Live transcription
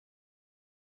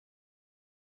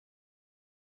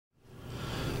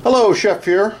Hello, Chef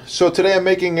here. So today I'm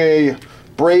making a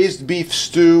braised beef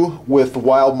stew with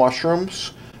wild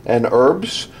mushrooms and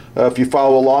herbs. If you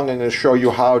follow along, I'm going to show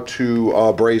you how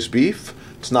to braise beef.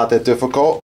 It's not that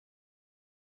difficult.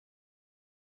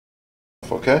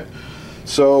 Okay,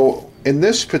 so in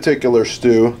this particular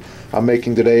stew I'm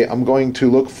making today, I'm going to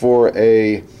look for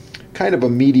a kind of a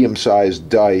medium-sized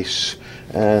dice,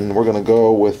 and we're going to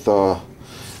go with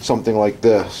something like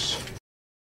this.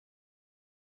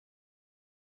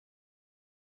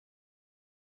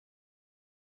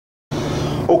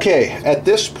 Okay, at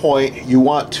this point you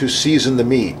want to season the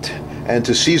meat, and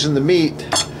to season the meat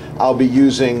I'll be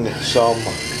using some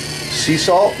sea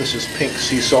salt. This is pink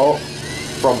sea salt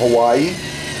from Hawaii.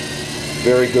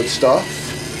 Very good stuff.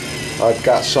 I've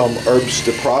got some herbes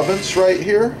de Provence right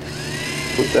here.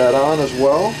 Put that on as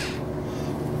well.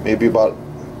 Maybe about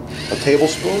a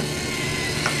tablespoon.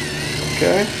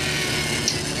 Okay.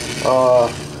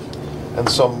 And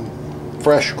some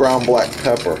fresh ground black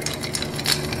pepper.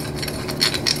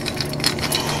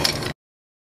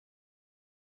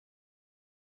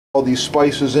 All these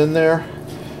spices in there,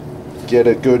 get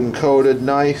it good and coated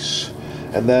nice,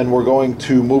 and then we're going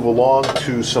to move along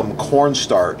to some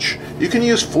cornstarch. You can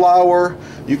use flour,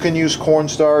 you can use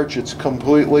cornstarch, it's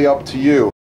completely up to you.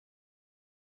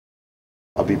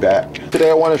 I'll be back. Today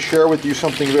I want to share with you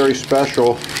something very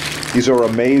special. These are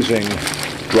amazing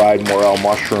dried morel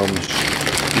mushrooms.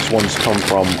 These ones come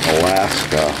from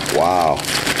Alaska. Wow,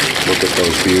 look at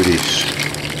those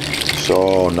beauties.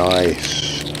 So nice.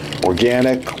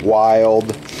 Organic, wild,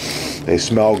 they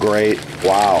smell great.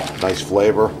 Wow, nice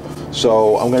flavor.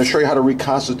 So I'm going to show you how to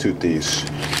reconstitute these.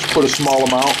 Just put a small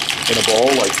amount in a bowl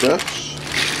like this,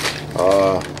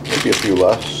 maybe a few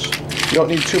less. You don't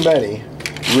need too many.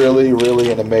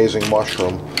 Really an amazing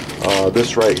mushroom.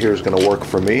 This right here is going to work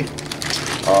for me.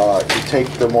 You take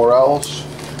the morels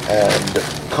and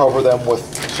cover them with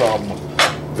some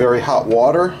very hot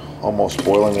water. Almost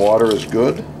boiling water is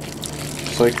good.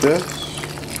 Just like this.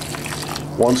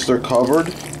 Once they're covered,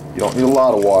 you don't need a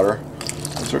lot of water.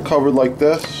 Once they're covered like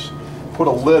this, put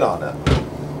a lid on it.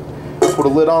 Put a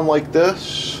lid on like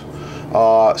this.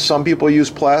 Some people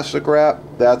use plastic wrap,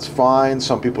 that's fine.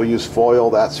 Some people use foil,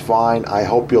 that's fine. I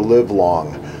hope you live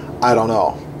long. I don't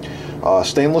know.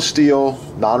 Stainless steel,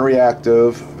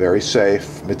 non-reactive, very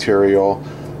safe material.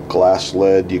 Glass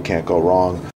lid, you can't go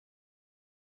wrong.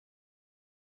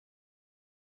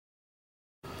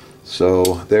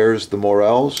 So there's the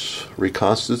morels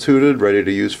reconstituted, ready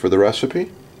to use for the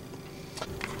recipe.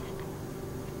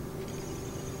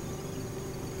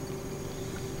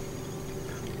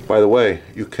 By the way,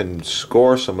 you can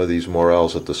score some of these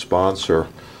morels at the sponsor.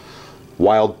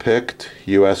 Wild picked,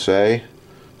 USA,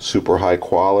 super high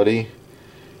quality.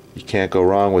 You can't go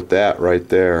wrong with that right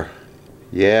there.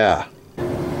 Yeah.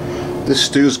 This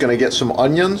stew's gonna get some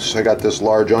onions. I got this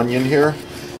large onion here.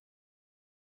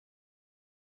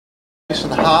 Nice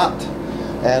and hot,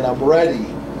 and I'm ready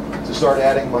to start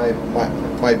adding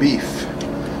my beef.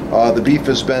 The beef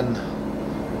has been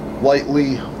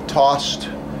lightly tossed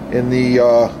in the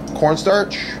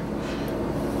cornstarch,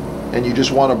 and you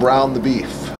just want to brown the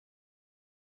beef.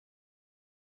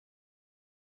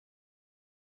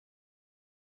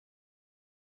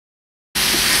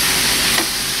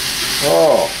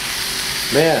 Oh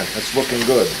man, it's looking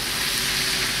good.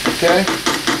 Okay,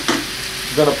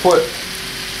 I'm gonna put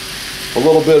a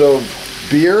little bit of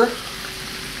beer.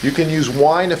 You can use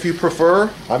wine if you prefer.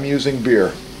 I'm using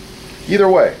beer. Either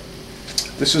way.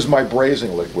 This is my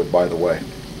braising liquid, by the way.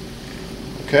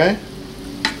 Okay?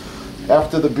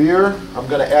 After the beer, I'm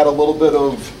going to add a little bit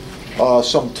of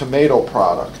some tomato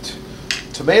product.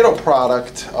 Tomato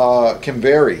product can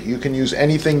vary. You can use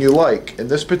anything you like. In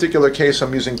this particular case,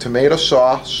 I'm using tomato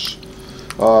sauce,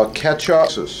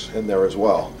 ketchup in there as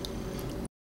well.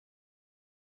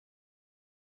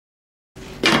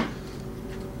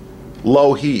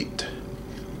 Low heat,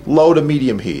 low to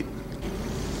medium heat.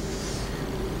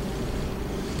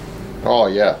 Oh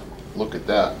yeah, look at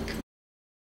that.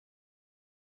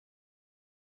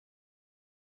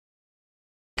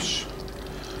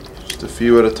 Just a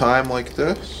few at a time like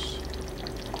this.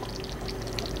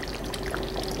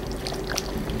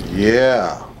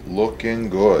 Yeah, looking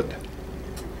good.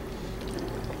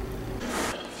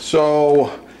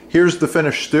 So here's the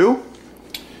finished stew.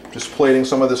 Just plating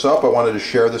some of this up. I wanted to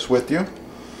share this with you.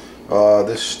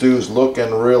 This stew's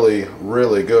looking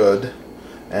really good,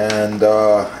 and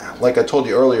like I told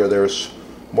you earlier, there's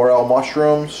morel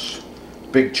mushrooms,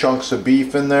 big chunks of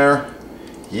beef in there.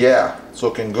 Yeah, it's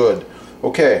looking good.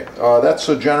 Okay, that's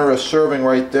a generous serving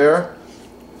right there,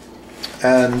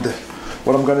 and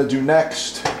what I'm going to do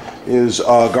next is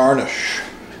garnish.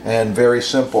 And very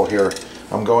simple here.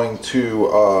 I'm going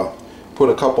to put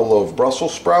a couple of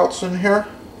Brussels sprouts in here.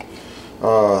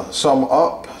 Some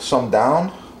up, some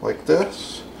down, like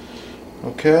this.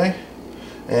 Okay.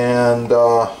 And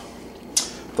the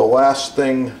last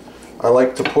thing I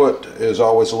like to put is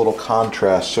always a little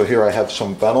contrast. So here I have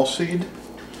some fennel seed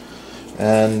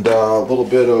and a little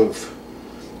bit of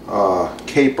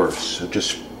capers. It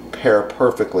just pair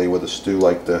perfectly with a stew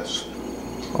like this.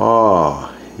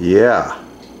 Oh, yeah.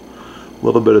 A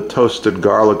little bit of toasted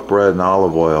garlic bread and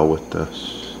olive oil with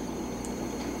this.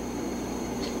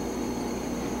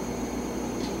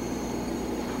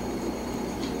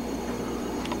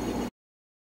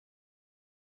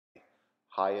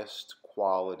 Highest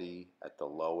quality at the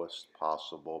lowest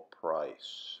possible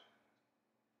price.